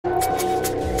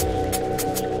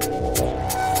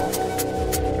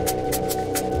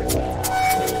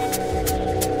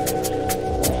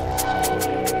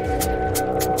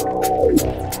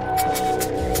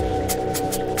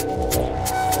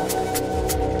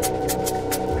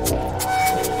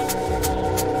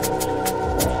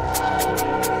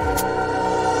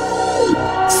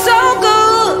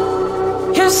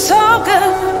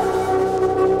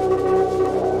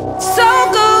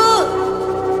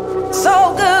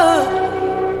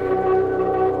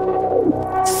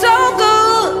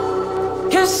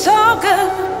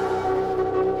good,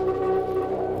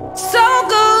 so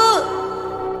good,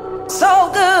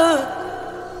 so good.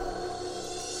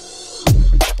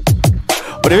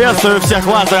 Приветствую всех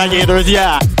вас, дорогие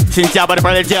друзья! Сентябрь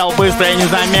пролетел быстро и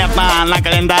незаметно. На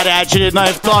календаре очередной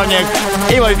вторник.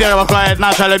 И в эфир выходит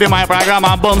наша любимая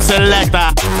программа boomselecta.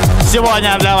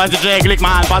 Сегодня для вас диджей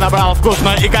Glickman подобрал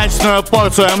вкусную и качественную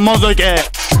порцию музыки.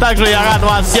 Также я рад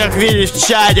вас всех видеть в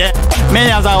чате.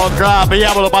 Меня зовут Краб, и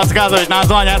я буду подсказывать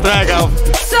названия треков.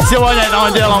 Сегодня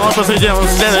этому делу мы посвятим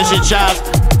следующий час.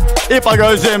 И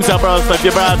погрузимся просто в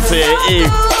вибрации. И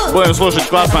будем слушать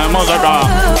классную музыку.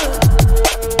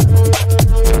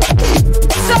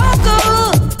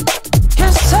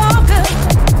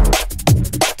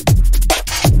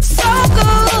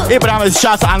 И прямо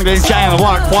сейчас англичанин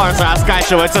Workforce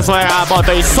раскачивает со своей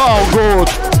работой So Good.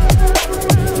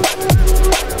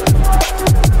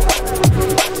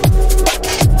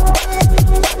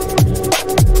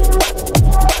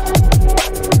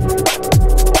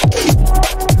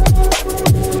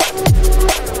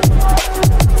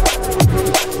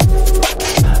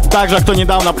 Также, кто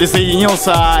недавно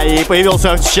присоединился и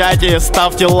появился в чате,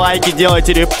 ставьте лайки,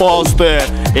 делайте репосты.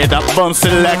 Это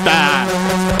boomselecta.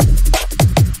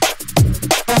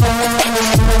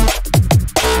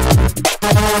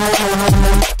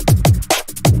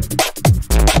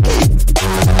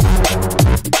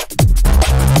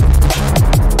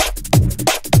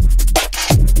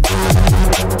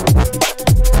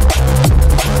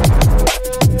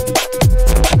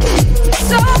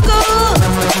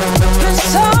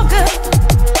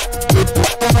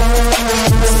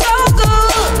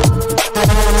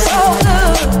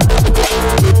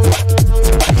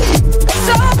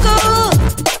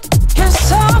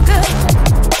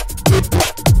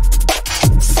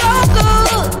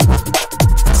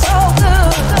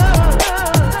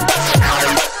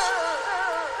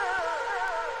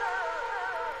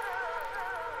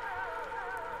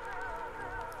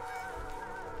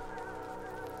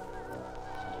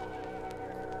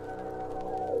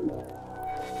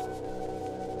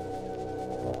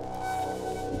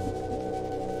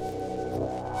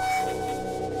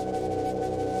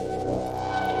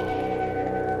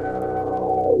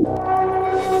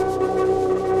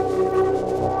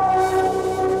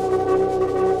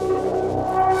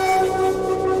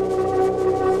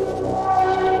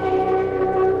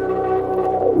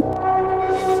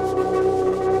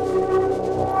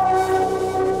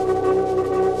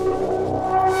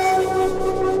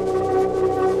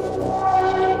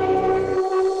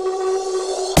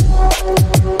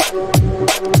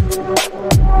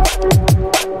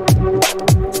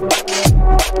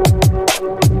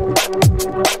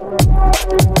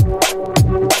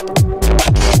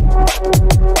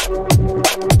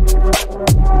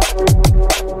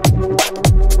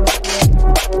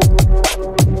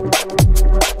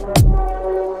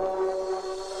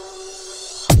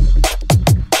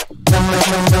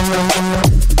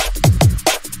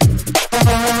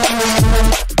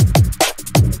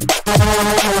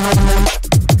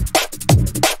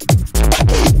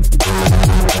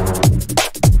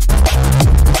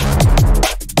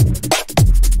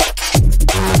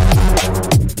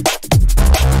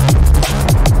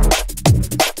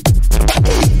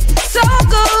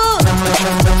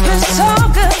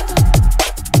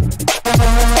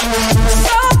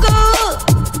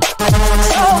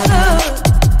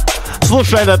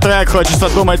 Слушая этот трек, хочется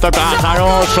думать только о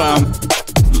хорошем.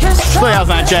 Что и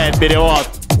означает перевод.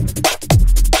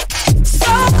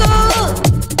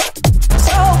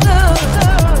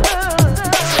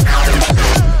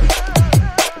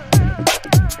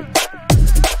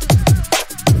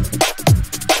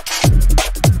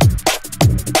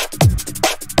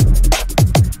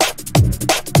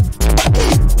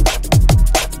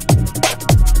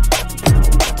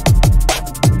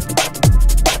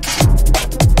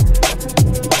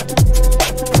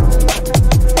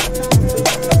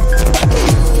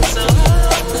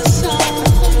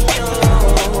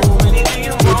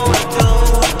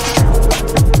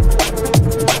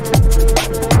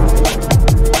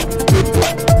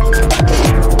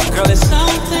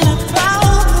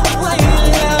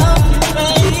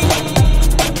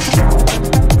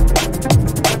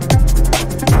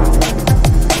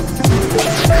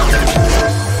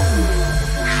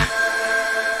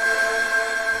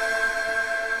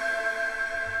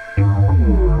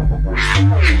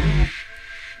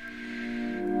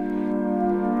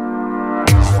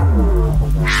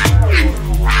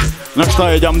 Ну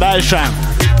что, идем дальше.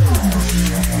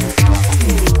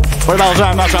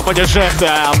 Продолжаем наше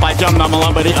путешествие по темному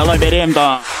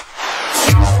лабиринту.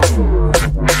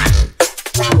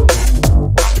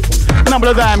 На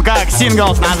наблюдаем, как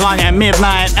сингл с названием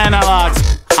Midnight Analogs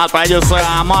от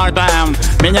продюсера Мортем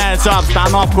меняет всю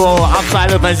обстановку,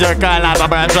 абсолютно зеркально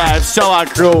отображает все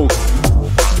вокруг.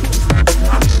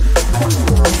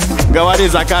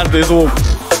 Говорит за каждый звук.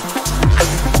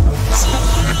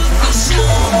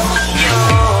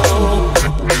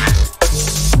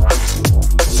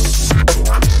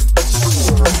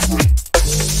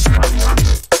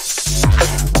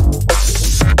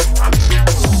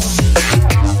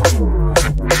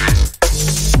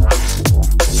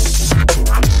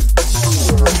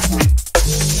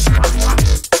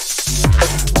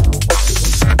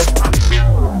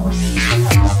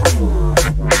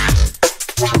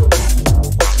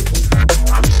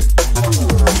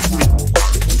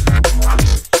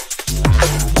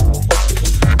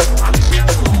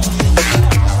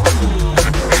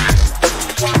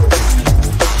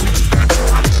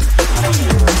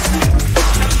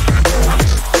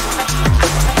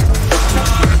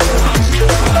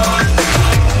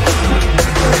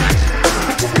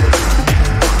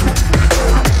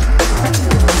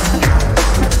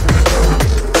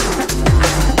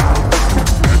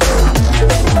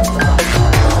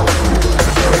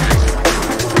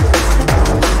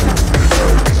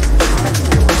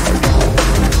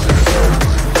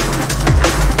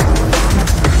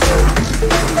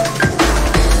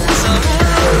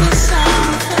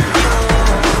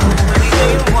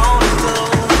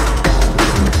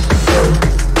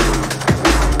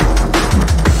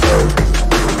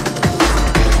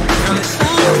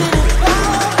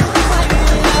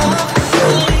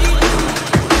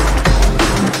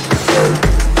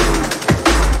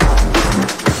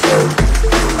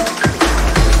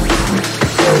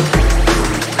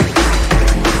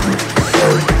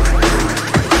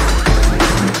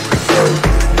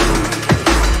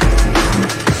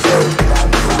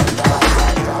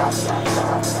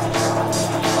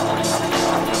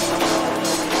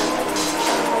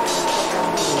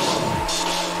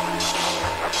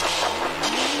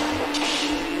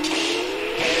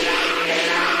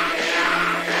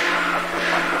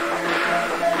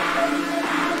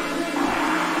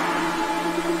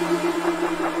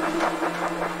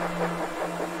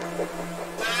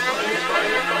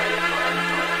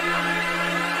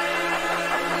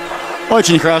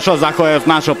 Очень хорошо заходит в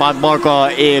нашу подборку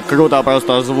и круто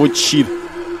просто звучит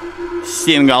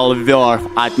сингл Verve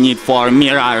от Need for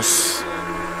Mirrors.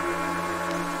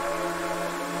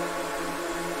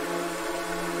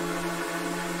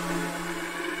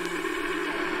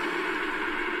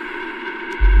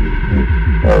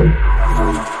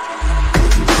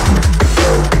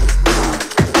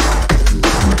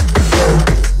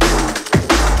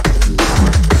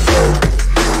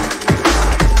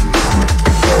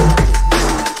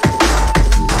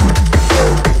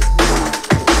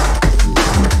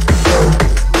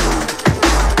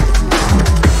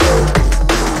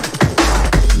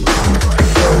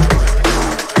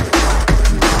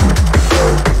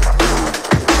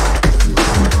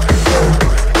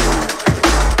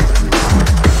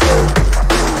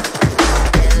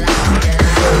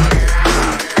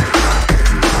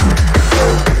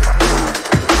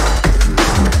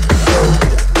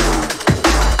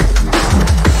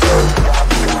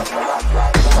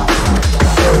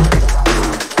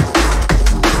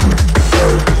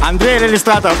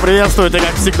 Иллюстратор, приветствую, ты,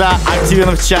 как всегда,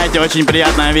 активен в чате. Очень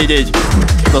приятно видеть,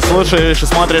 что слушаешь и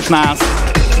смотришь нас.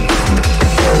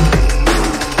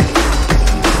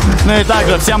 Ну и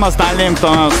также всем остальным,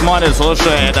 кто нас смотрит,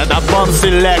 слушает, это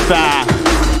boomselecta.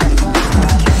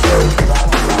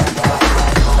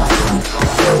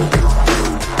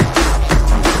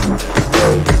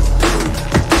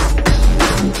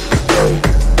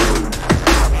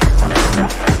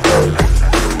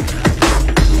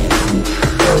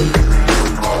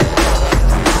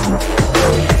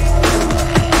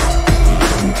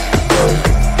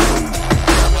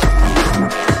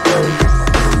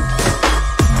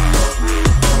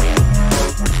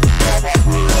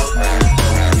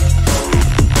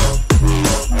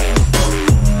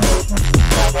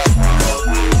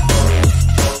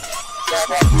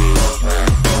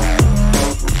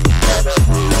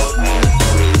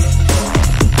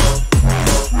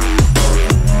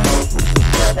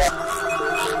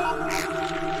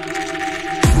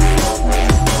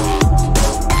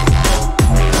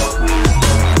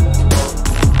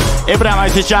 И прямо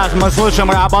сейчас мы слушаем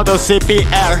работу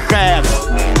CPR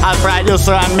от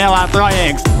продюсера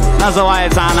Mellotronics.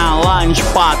 Называется она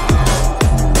Launchpad.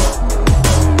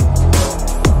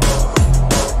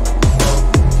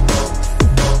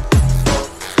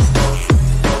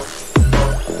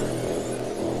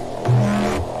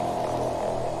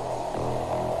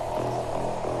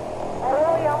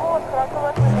 Алло, я вот, хорошо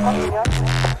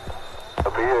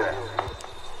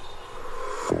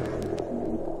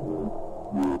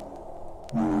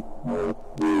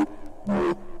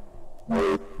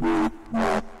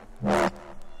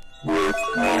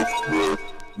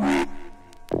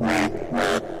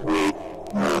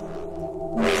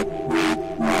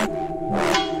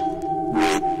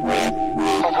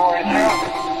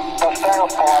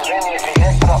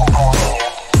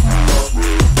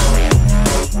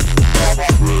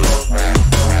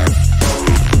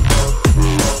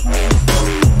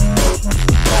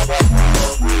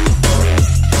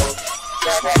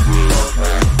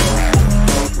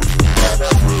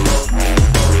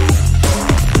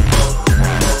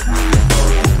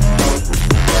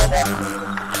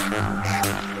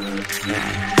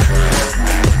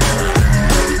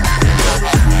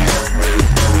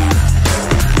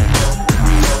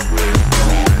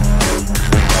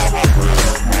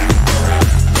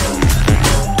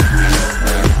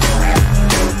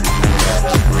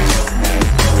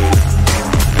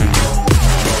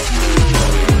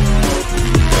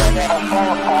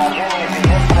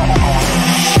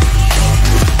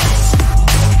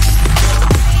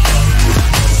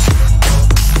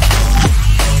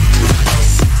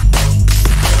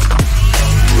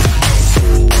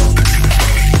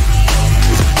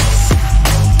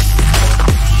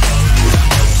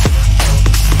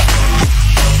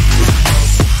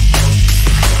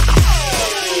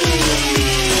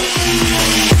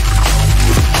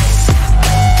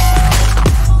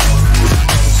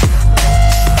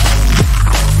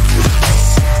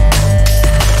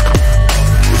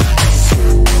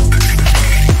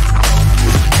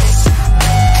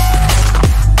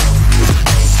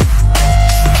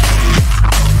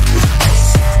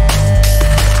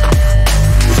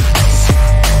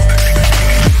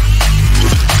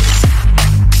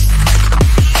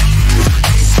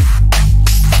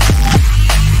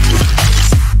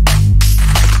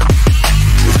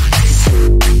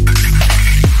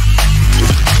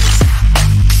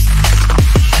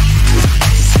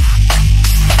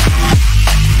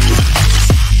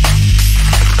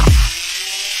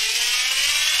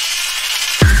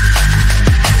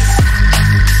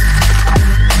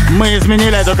Мы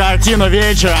изменили эту картину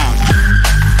вечера.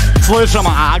 Слышим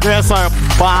агрессор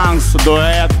Банкс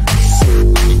дуэт.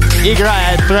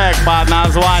 Играет трек под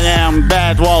названием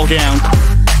Dead Walking.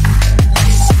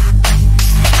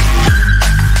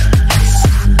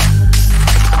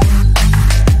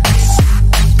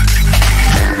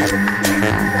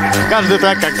 Каждый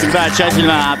трек, как всегда,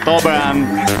 тщательно отобран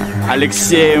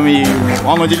Алексеем, и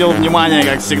он уделил внимание,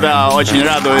 как всегда, очень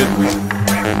радует.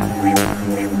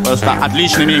 Просто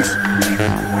отличный микс.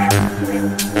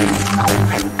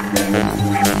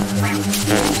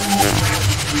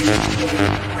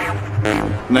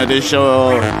 Но это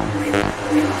еще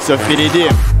все впереди.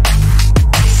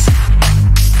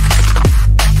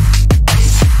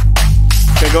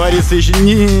 Как говорится, еще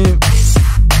не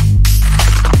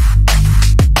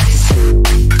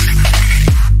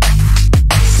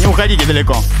уходите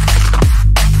далеко.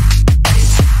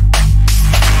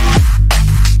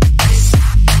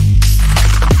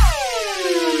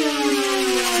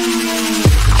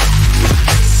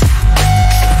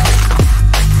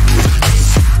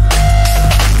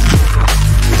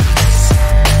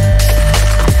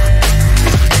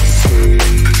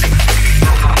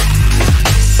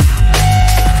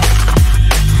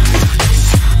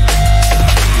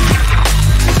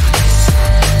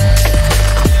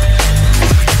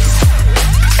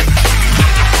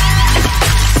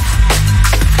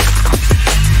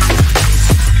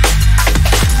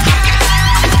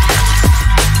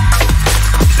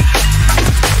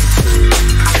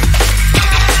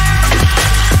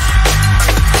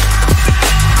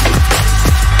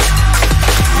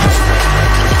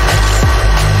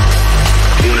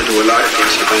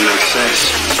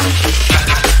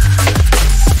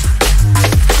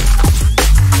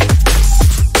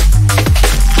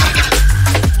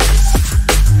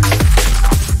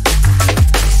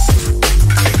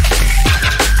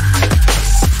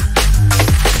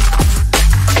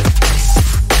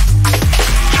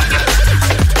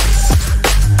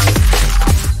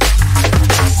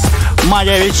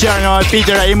 Магия вечернего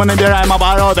Питера, и мы набираем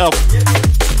оборотов.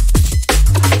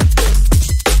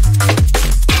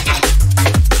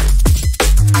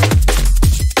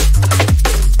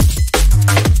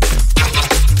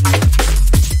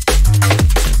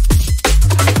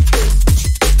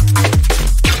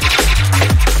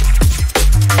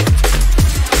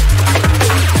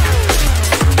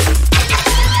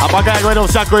 А пока я говорил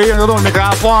всякую ерунду в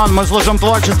микрофон, мы слушаем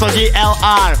творчество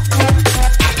DLR.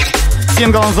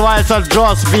 Сингл называется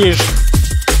Joss Fish.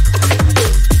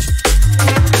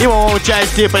 Его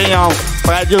участие принял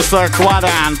продюсер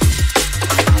Quadrant.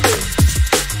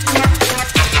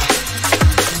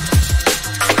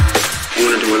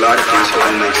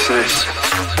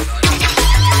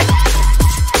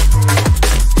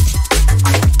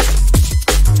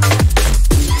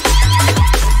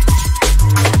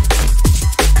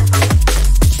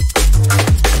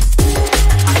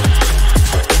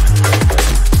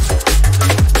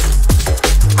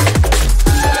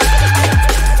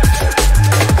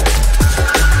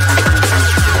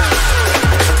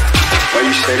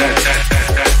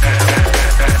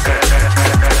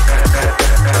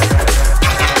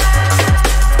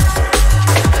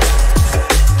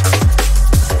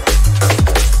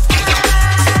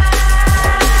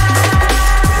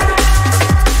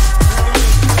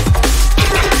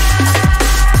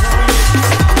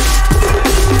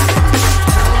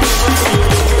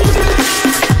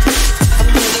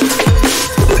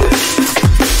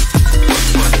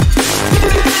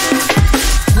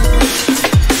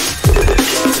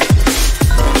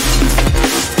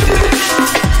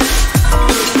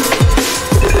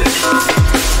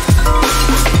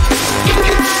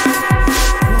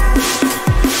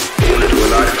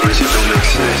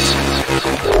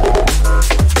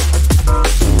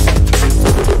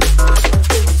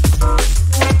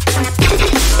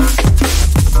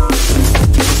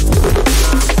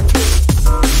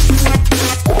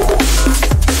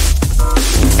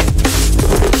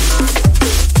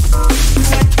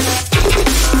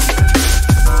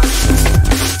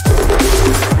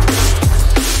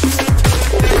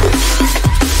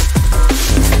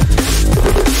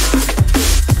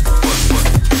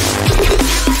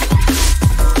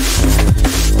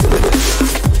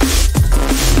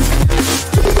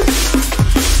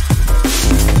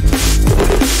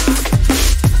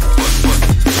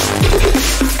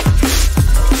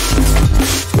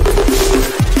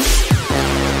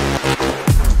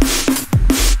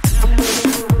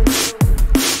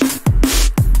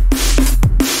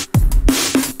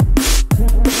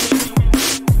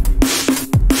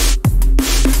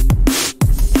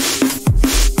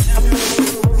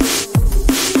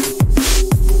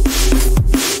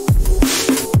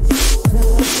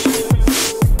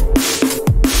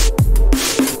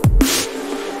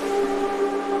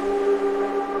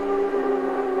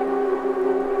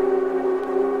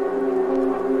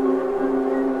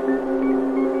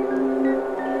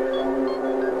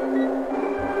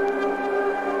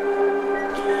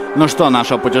 Ну что,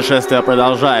 наше путешествие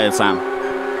продолжается.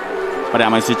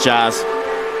 Прямо сейчас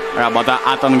работа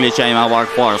от англичанина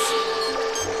Workforce.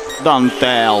 Don't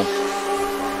Tell.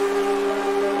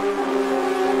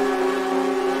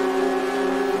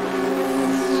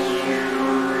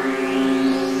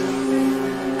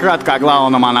 Кратко о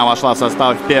главном, она вошла в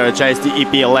состав первой части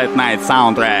EP Late Night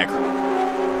Soundtrack.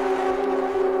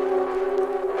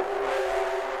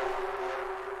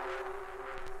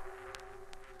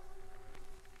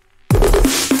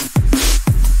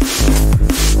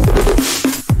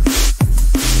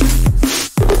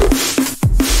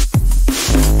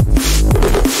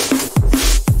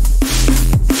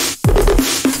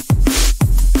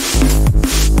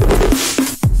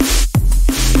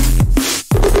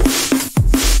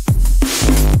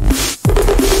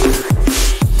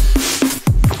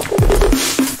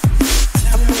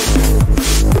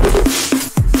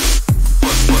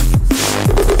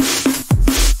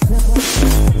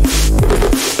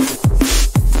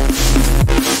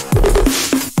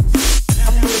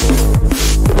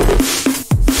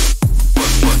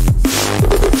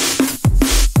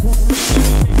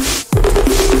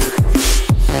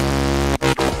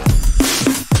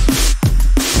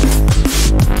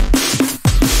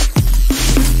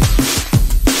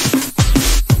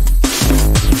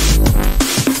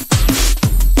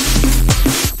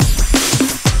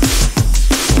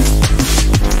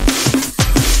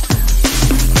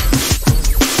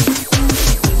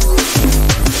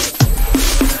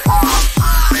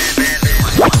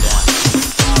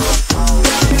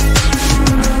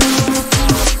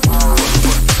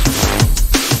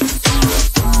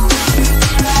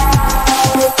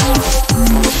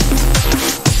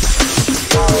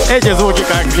 Эти звуки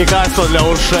как лекарство для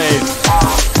ушей.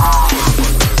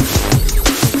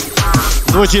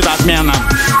 Звучит отменно.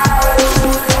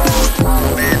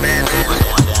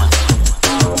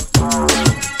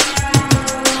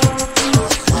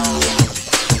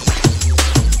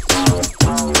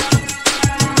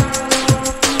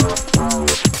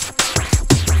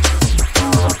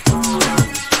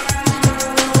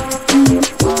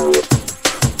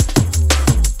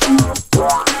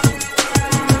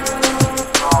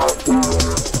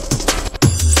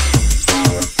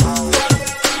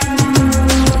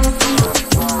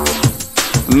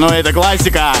 Ну, это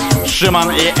классика. Шиман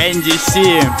и Энди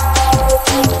Си.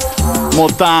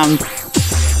 Мутант.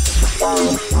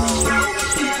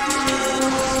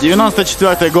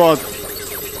 94-й год.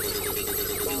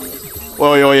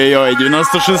 Ой-ой-ой,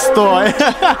 96-й.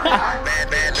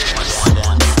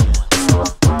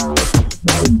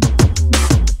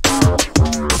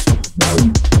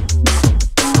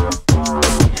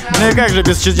 Ну и как же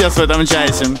без чудес в этом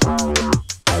часе?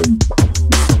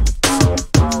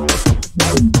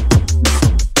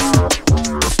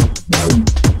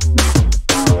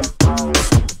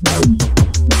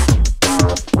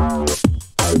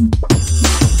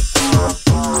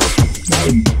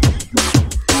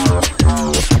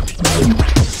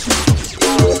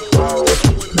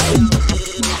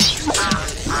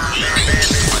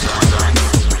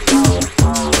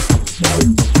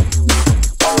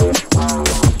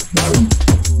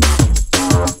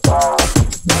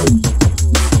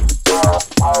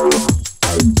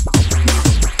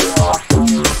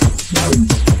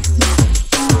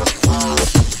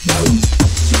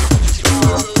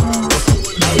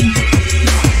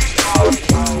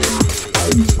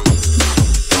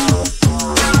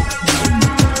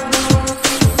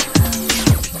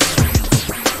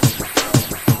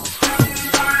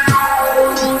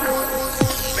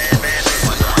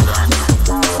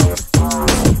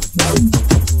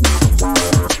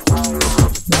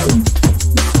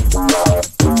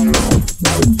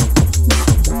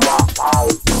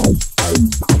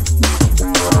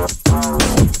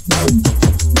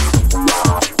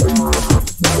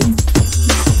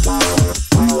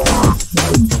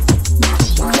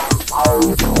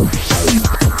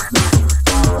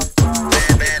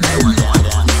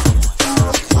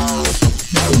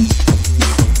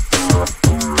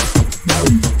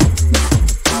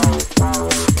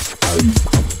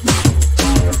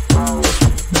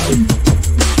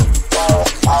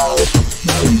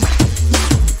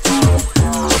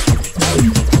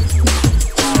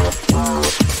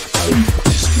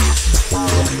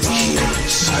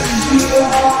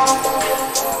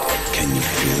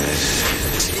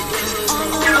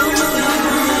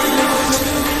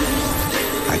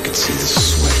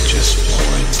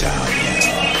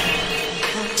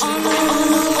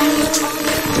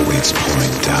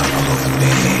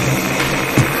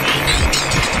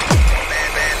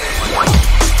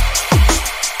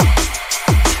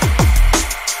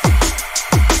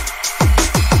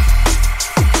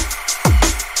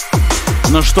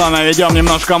 Ну что, наведем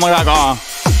немножко мраку.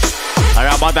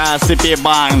 Работа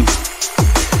Saint-Peterburg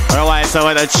врывается в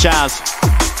этот час.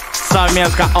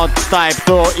 Совместка от Type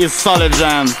 2 и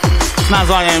Soligen с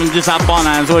названием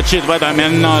Disappointment звучит в эту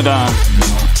минуту.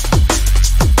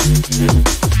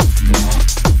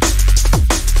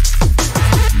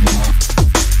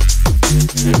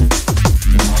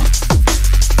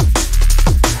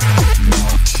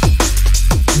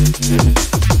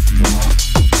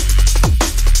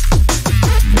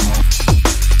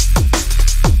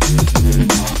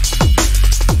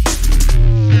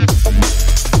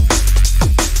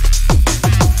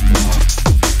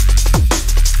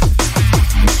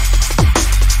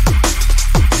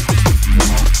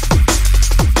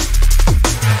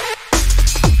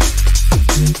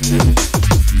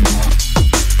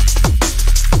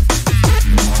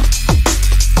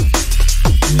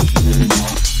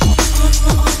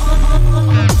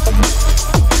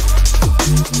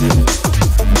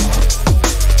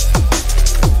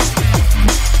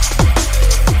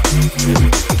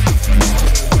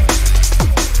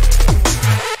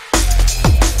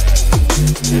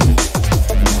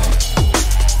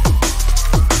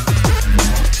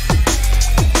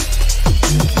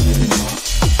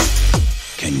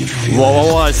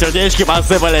 Во-во-во, сердечки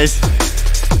посыпались.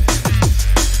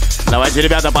 Давайте,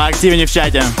 ребята, поактивнее в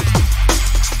чате.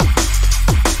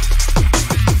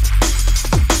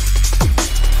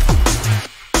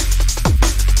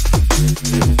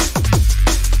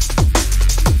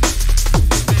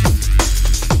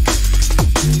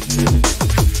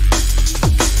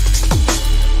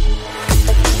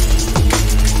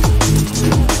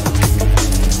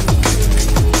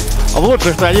 В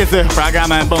лучших традициях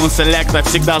программы boomselecta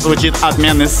всегда звучит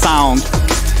отменный саунд.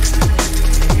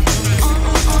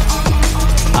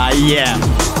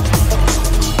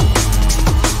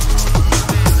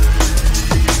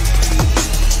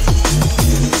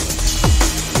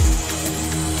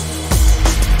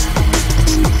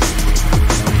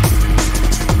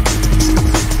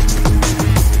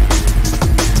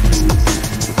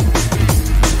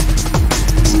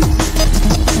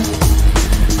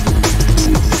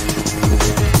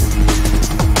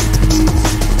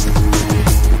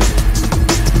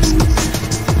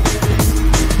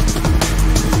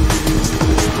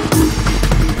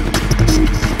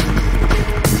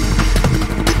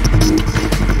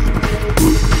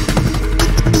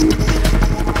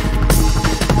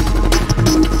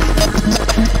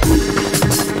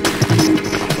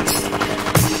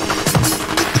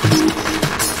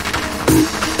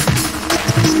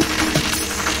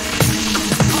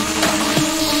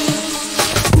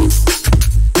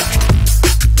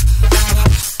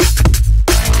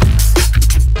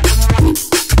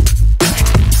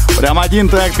 один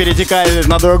трек перетекает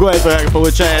на другой трек,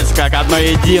 получается как одно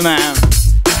единое.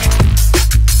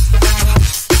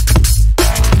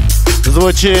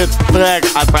 Звучит трек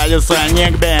от продюсера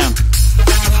Glickman.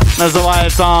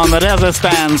 Называется он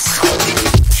Resistance.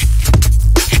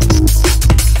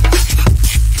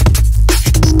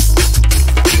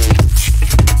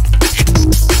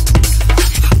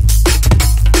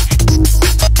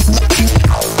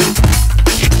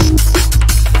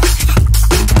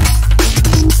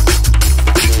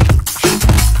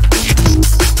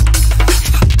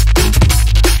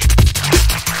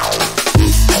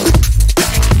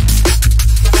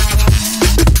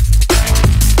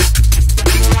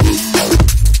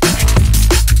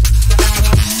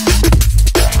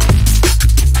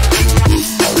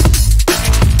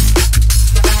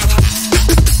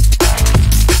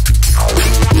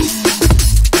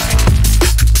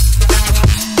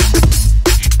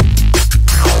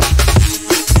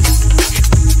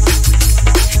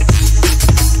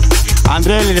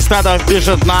 Иллюстратор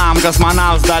пишет нам: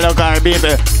 космонавт с далекой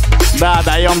орбиты. Да,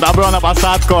 даем добро на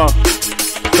посадку.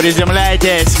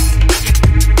 Приземляйтесь.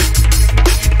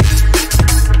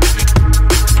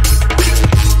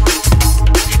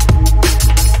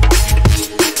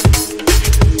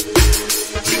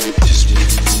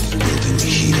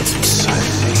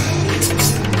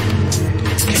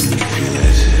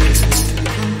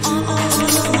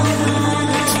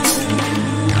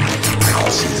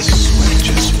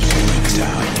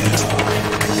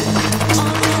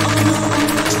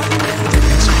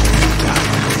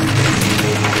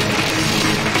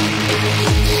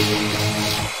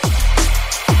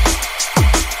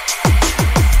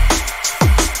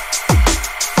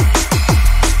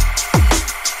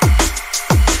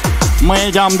 Мы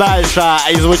идем дальше,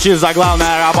 и звучит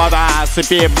заглавная работа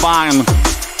Saint-Peterburg.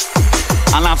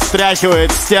 Она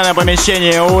встряхивает стены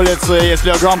помещения и улицы,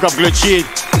 если громко включить.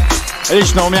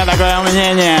 Лично у меня такое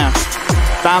мнение.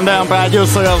 Тандем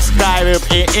продюсеров Skywip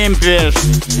и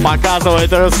Impish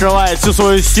показывает и раскрывает всю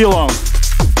свою силу.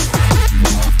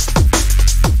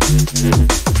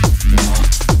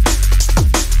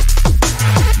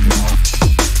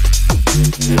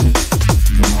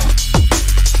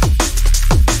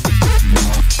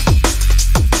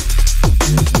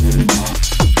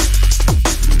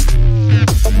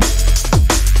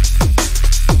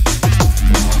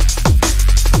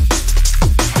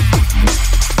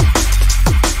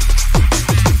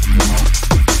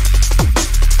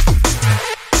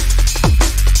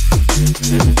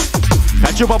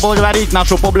 Хочу поблагодарить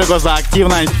нашу публику за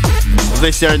активность,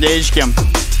 за сердечки.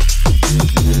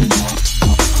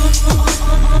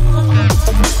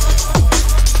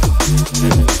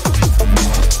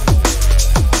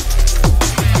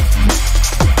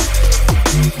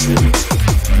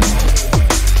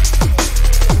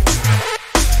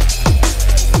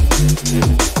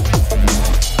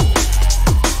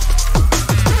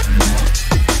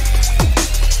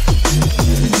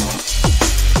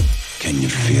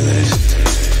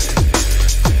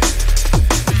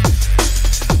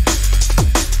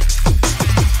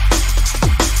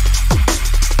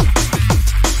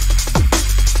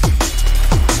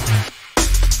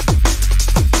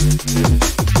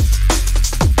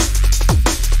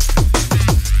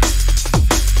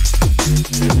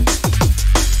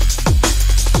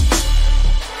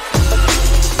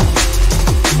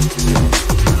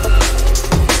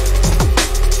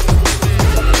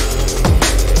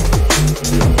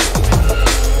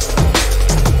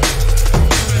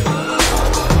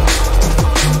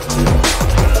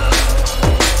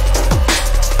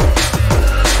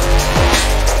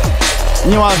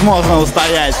 Невозможно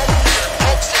устоять.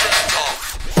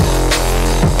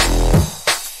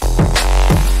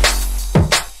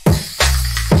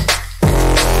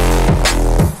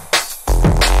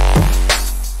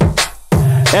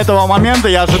 Этого момента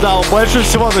я ожидал больше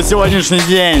всего за сегодняшний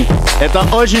день. Это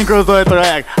очень крутой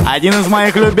трек, один из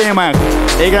моих любимых.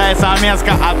 Играет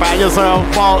совместка от продюсеров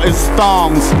Paul и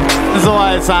Stones.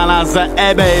 Называется она The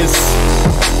Abyss.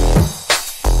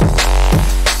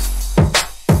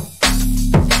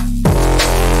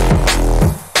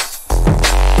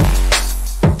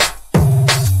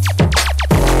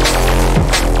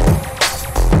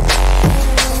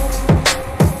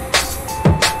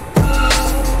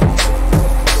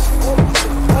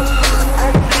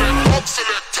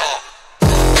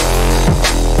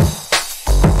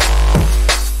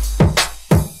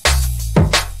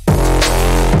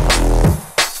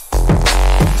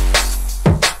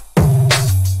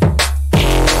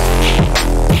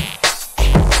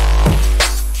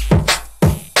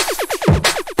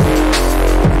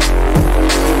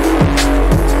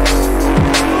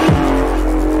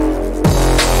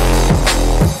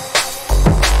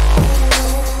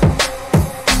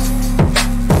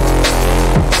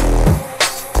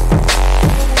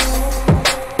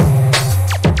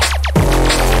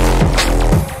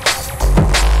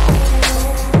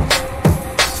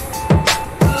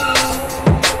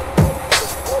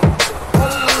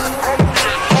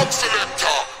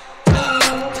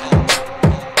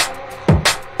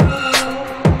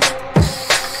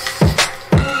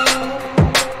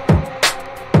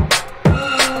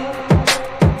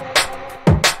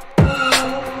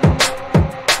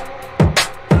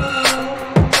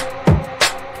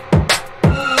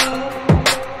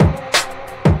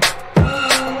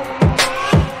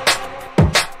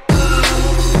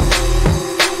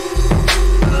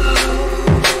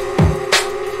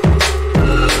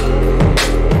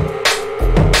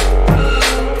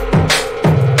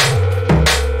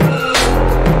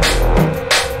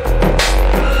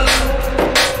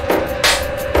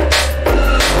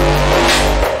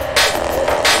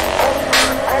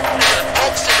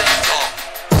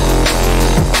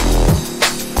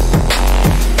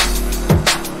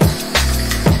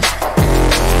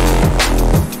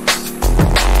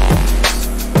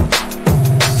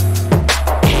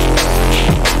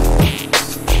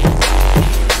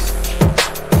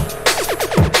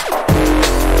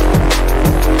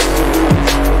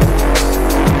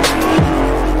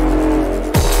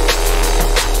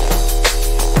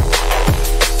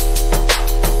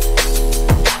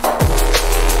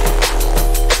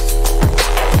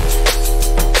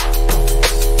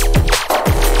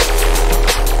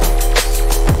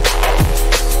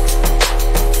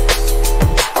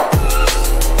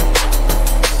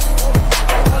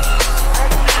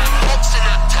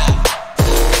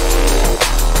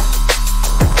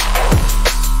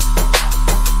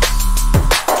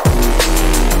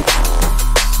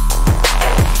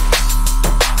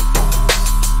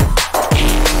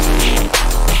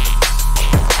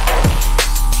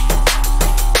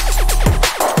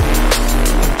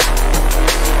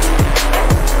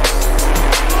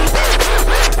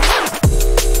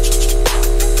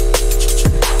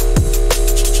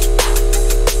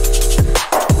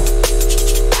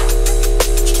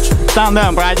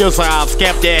 Тандем продюсеров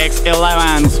Skeptics и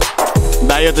Levens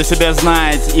дают о себе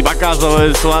знать и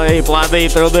показывают свои плоды и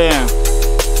труды.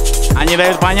 Они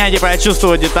дают понять и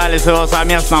прочувствовать детали своего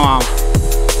совместного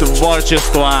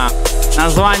творчества.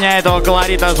 Название этого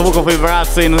колорита звуков и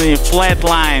вибраций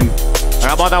Flatline.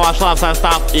 Работа вошла в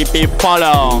состав EP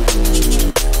Follow.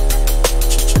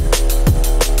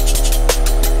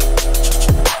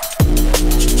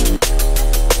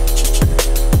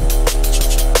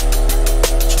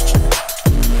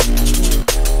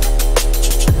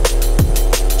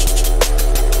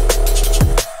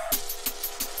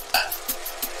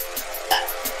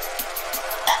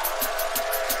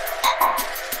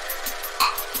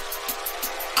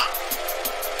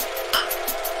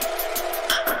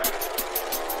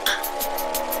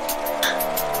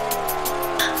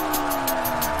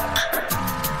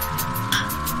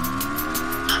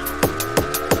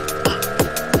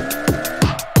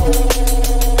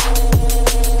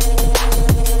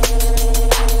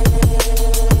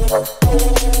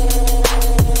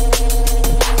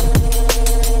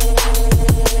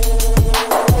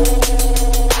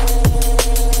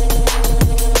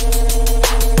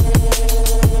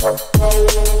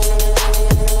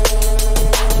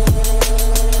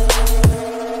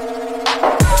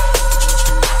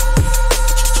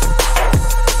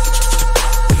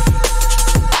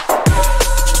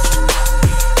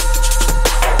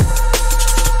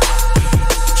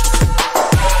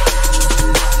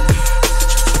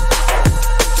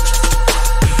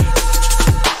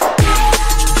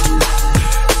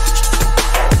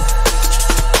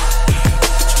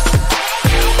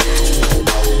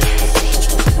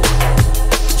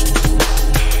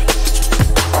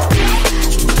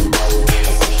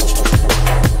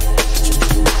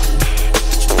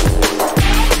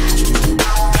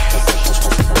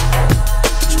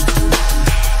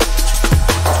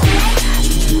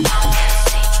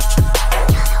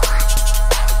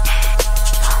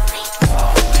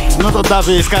 Тут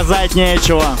даже и сказать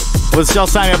нечего. Вы все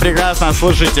сами прекрасно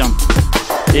слышите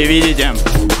и видите.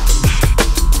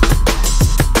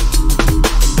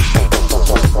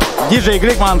 Диджей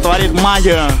Glickman творит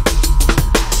магию.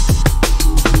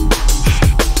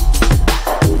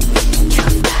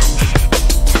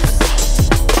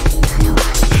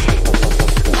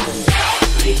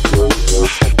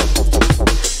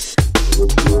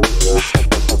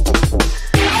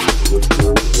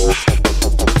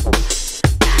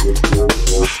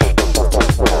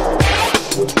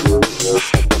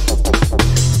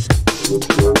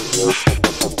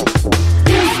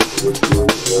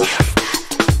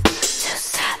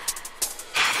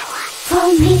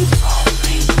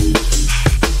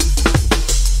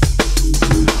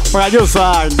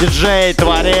 Продюсер, диджей,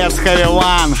 творец Heavy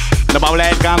One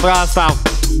добавляет контрастов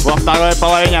во второй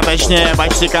половине, а точнее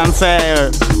почти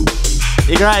конце.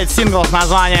 Играет сингл с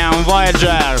названием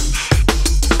Voyager.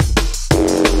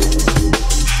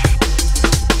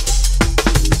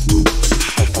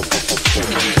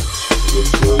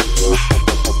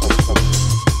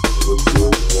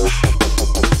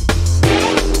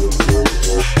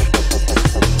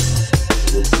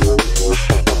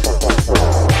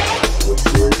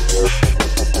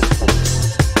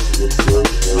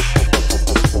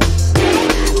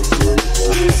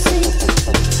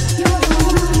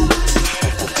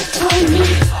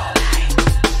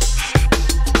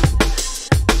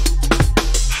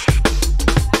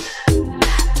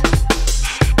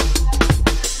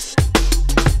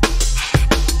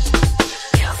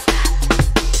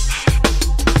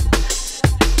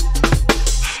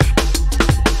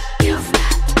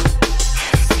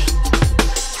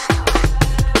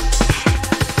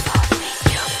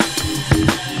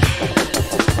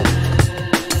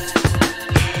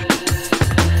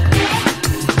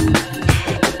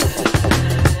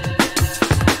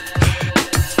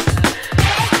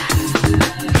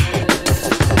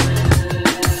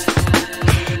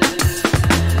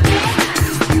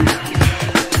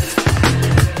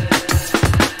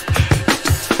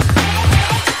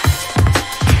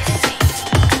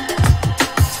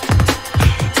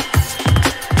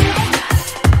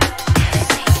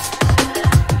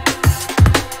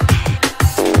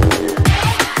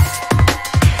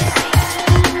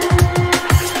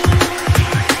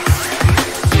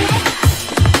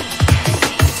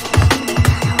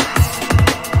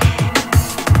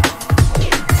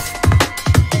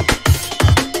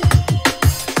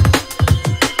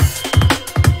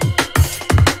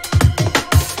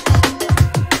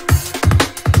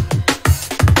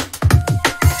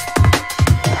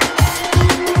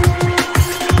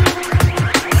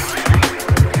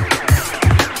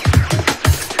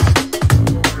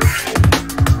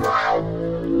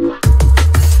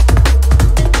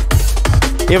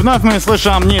 И вновь мы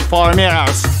слышим Need for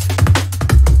Mirrors.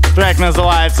 Трек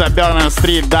называется Burning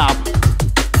Street Dub.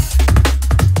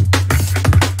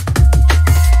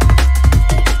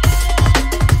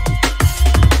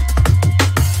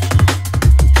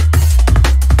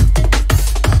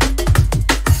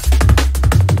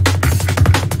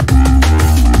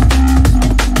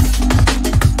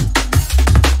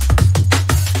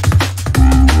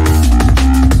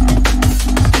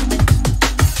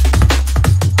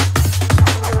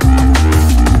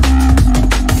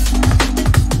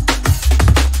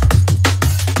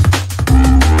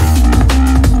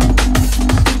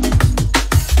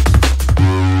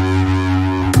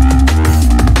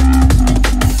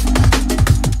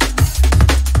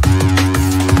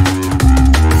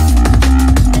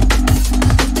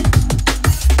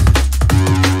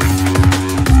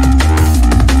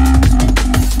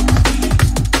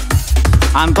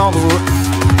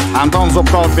 Антон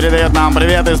Зубков передает нам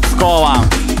привет из Пскова.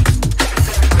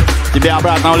 Тебе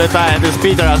обратно улетает из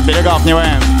Питера, с берегов Невы.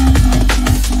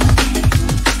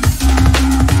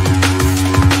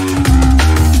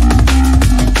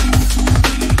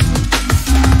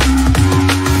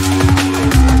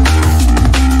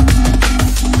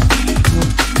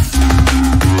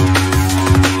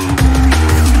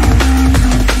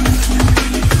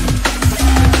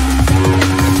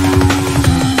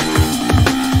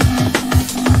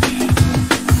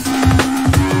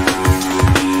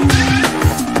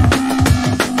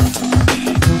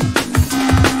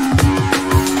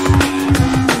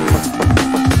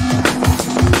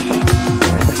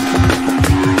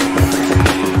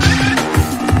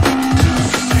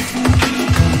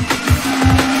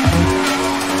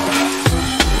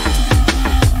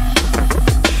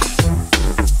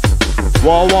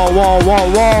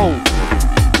 Воу-воу-воу-воу-воу!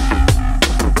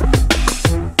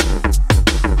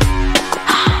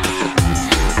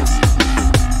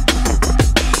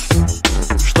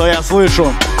 Что я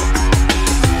слышу?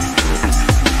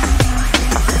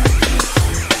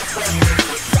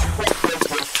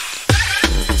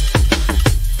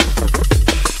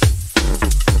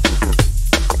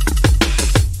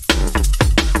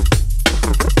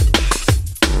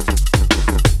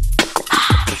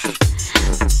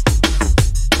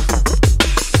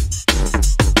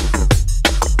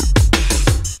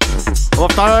 Во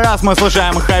второй раз мы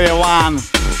слушаем Heavy One.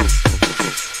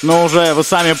 Ну уже вы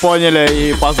сами поняли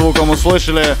и по звукам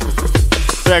услышали.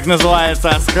 Трек называется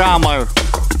Scrammer.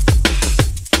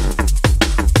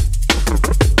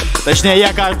 Точнее,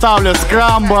 я картавлю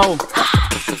Scramble.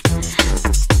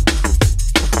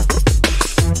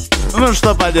 Ну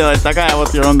что поделать, такая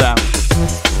вот ерунда.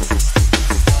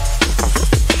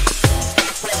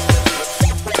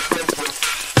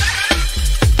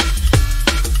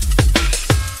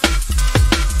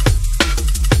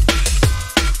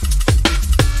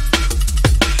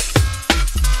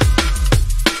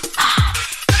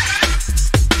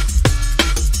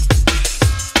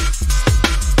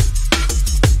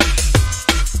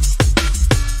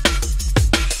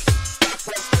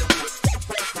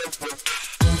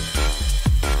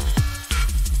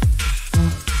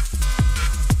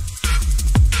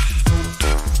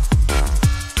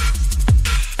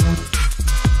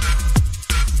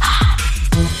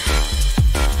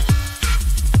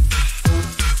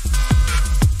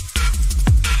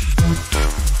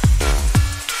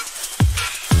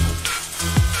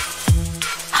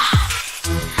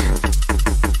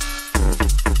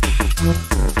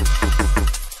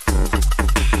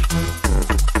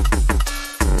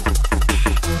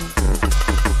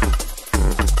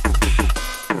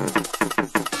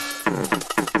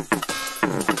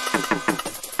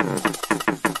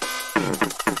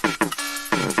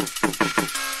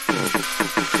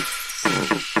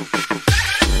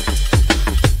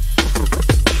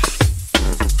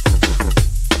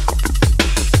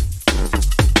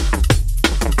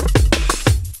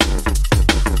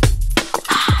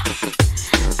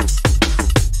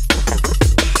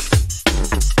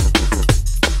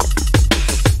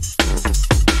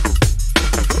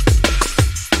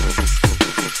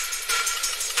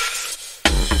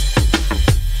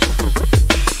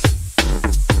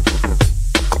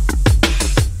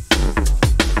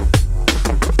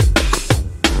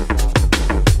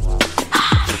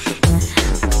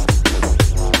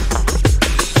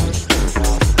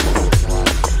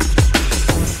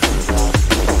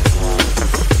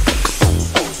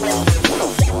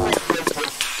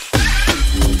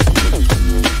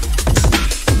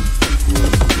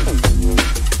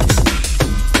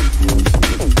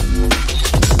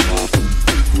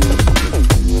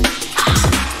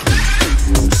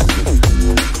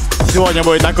 Сегодня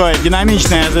будет такое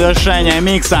динамичное завершение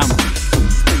микса.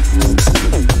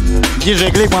 Диджей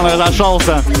Glickman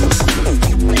разошелся.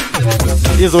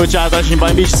 И звучат очень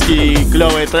бомбические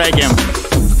клевые треки.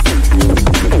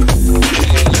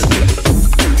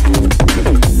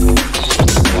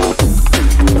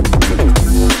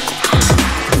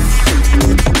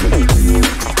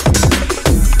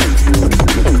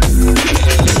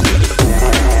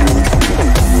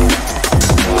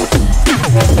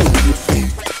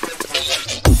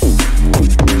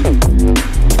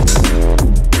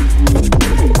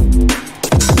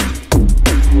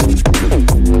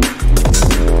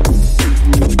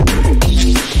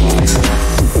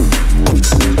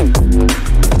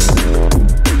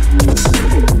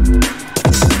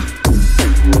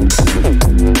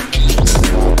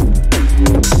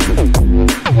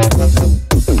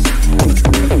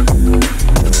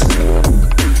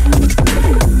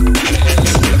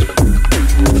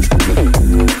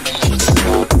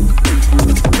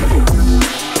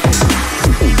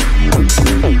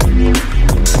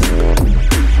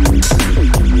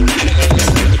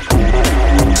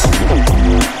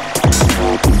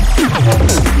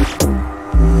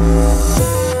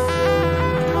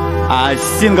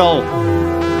 Сингл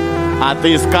от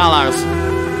These Colors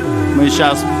мы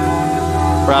сейчас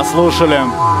прослушали,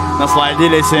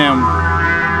 насладились им.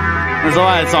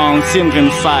 Называется он Sing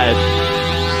Inside.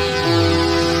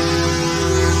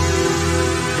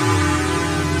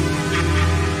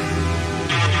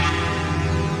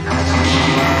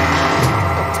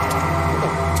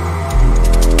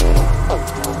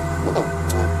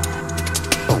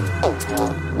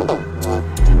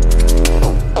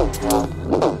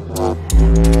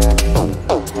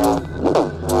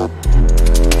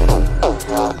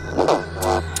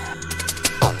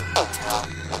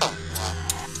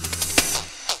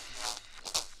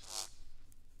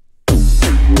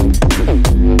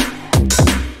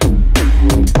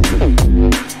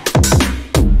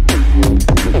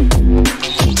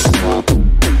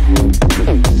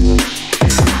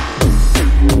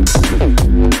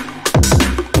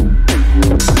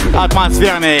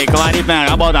 Атмосферная и колоритная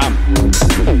работа.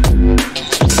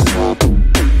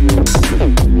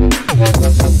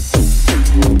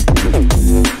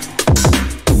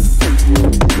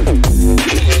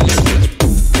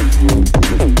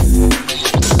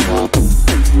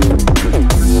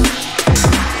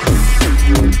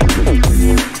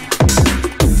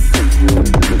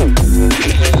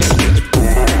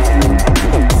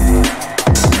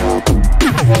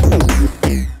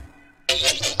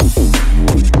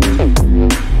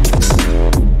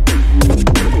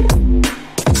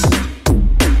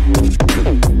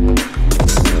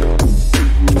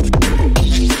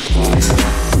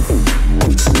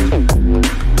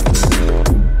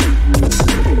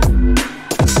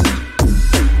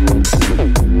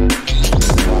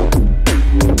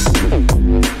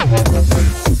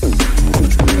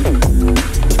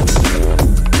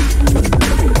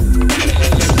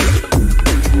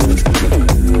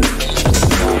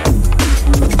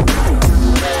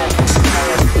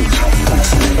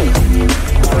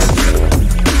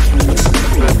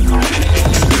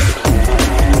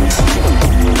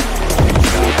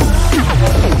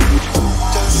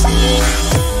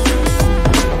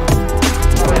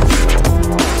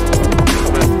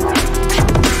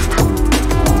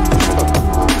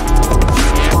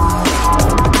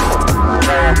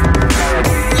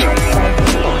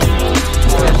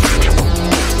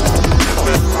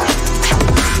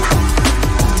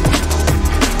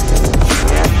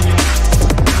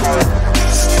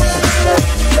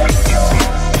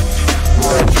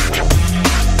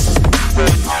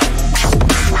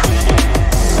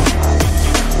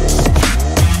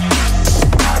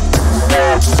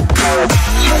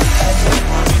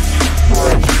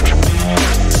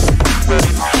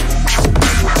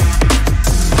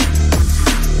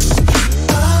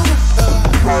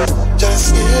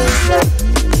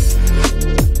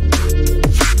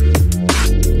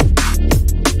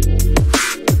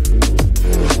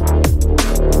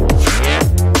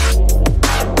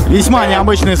 Весьма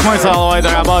необычный смысл у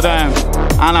этой работы.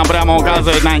 Она прямо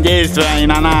указывает на действия и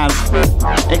на нас.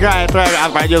 Играет трек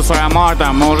от продюсера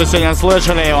Морта. Мы уже сегодня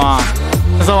слышали его.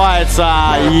 Называется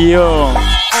You.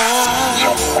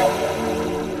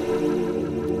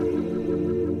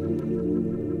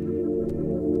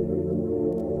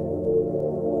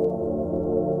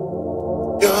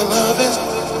 Your love is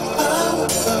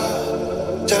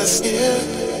just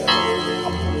you.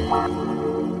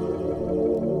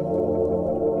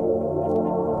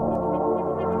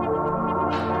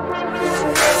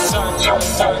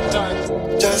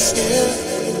 Just you.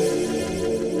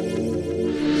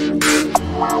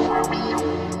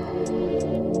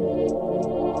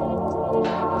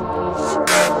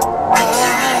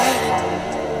 I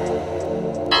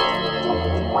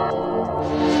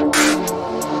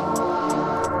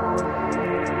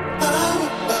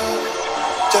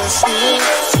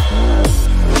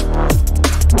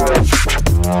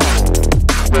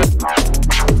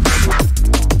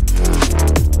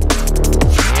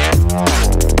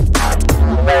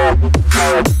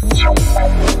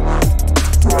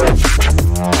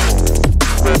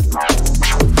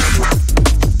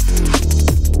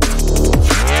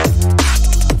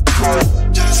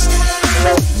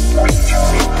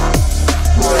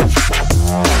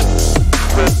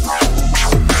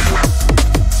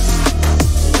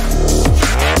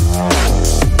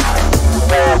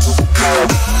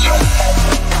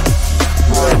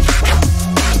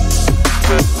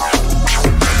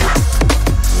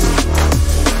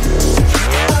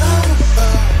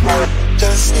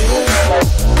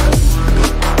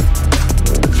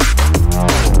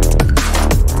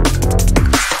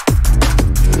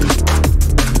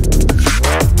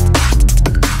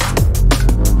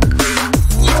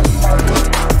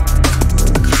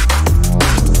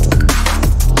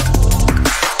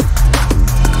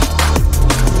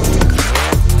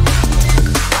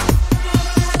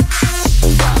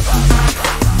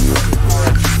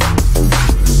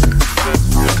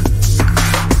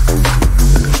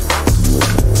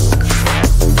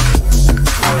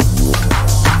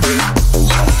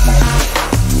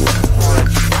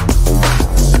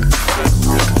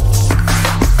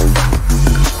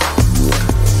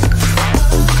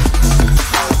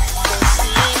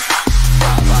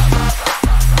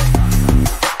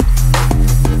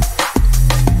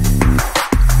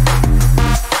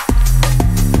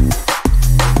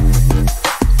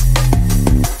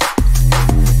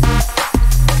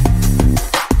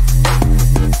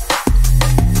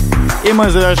И мы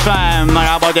завершаем на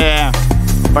работе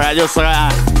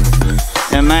продюсера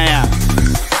Энея.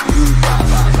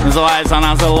 Называется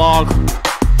она The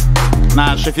Log.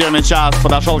 Наш эфирный час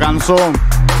подошел к концу.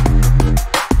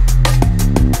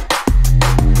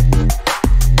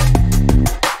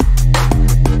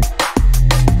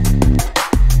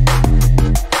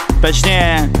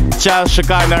 Точнее, час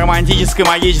шикарной романтической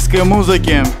магической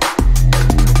музыки.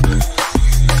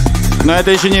 Но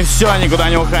это еще не все, никуда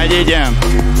не уходите.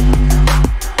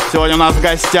 Сегодня у нас в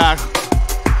гостях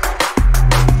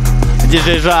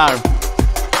диджей Жар.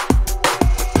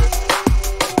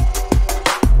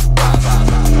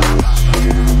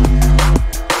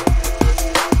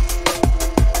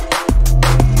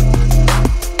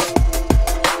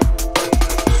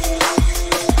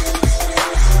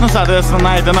 Ну, соответственно,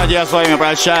 на этой ноте я с вами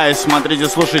прощаюсь. Смотрите,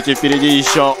 слушайте, впереди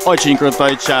еще очень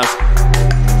крутой час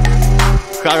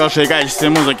в хорошей и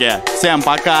качественной музыке. Всем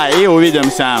пока и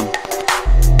увидимся!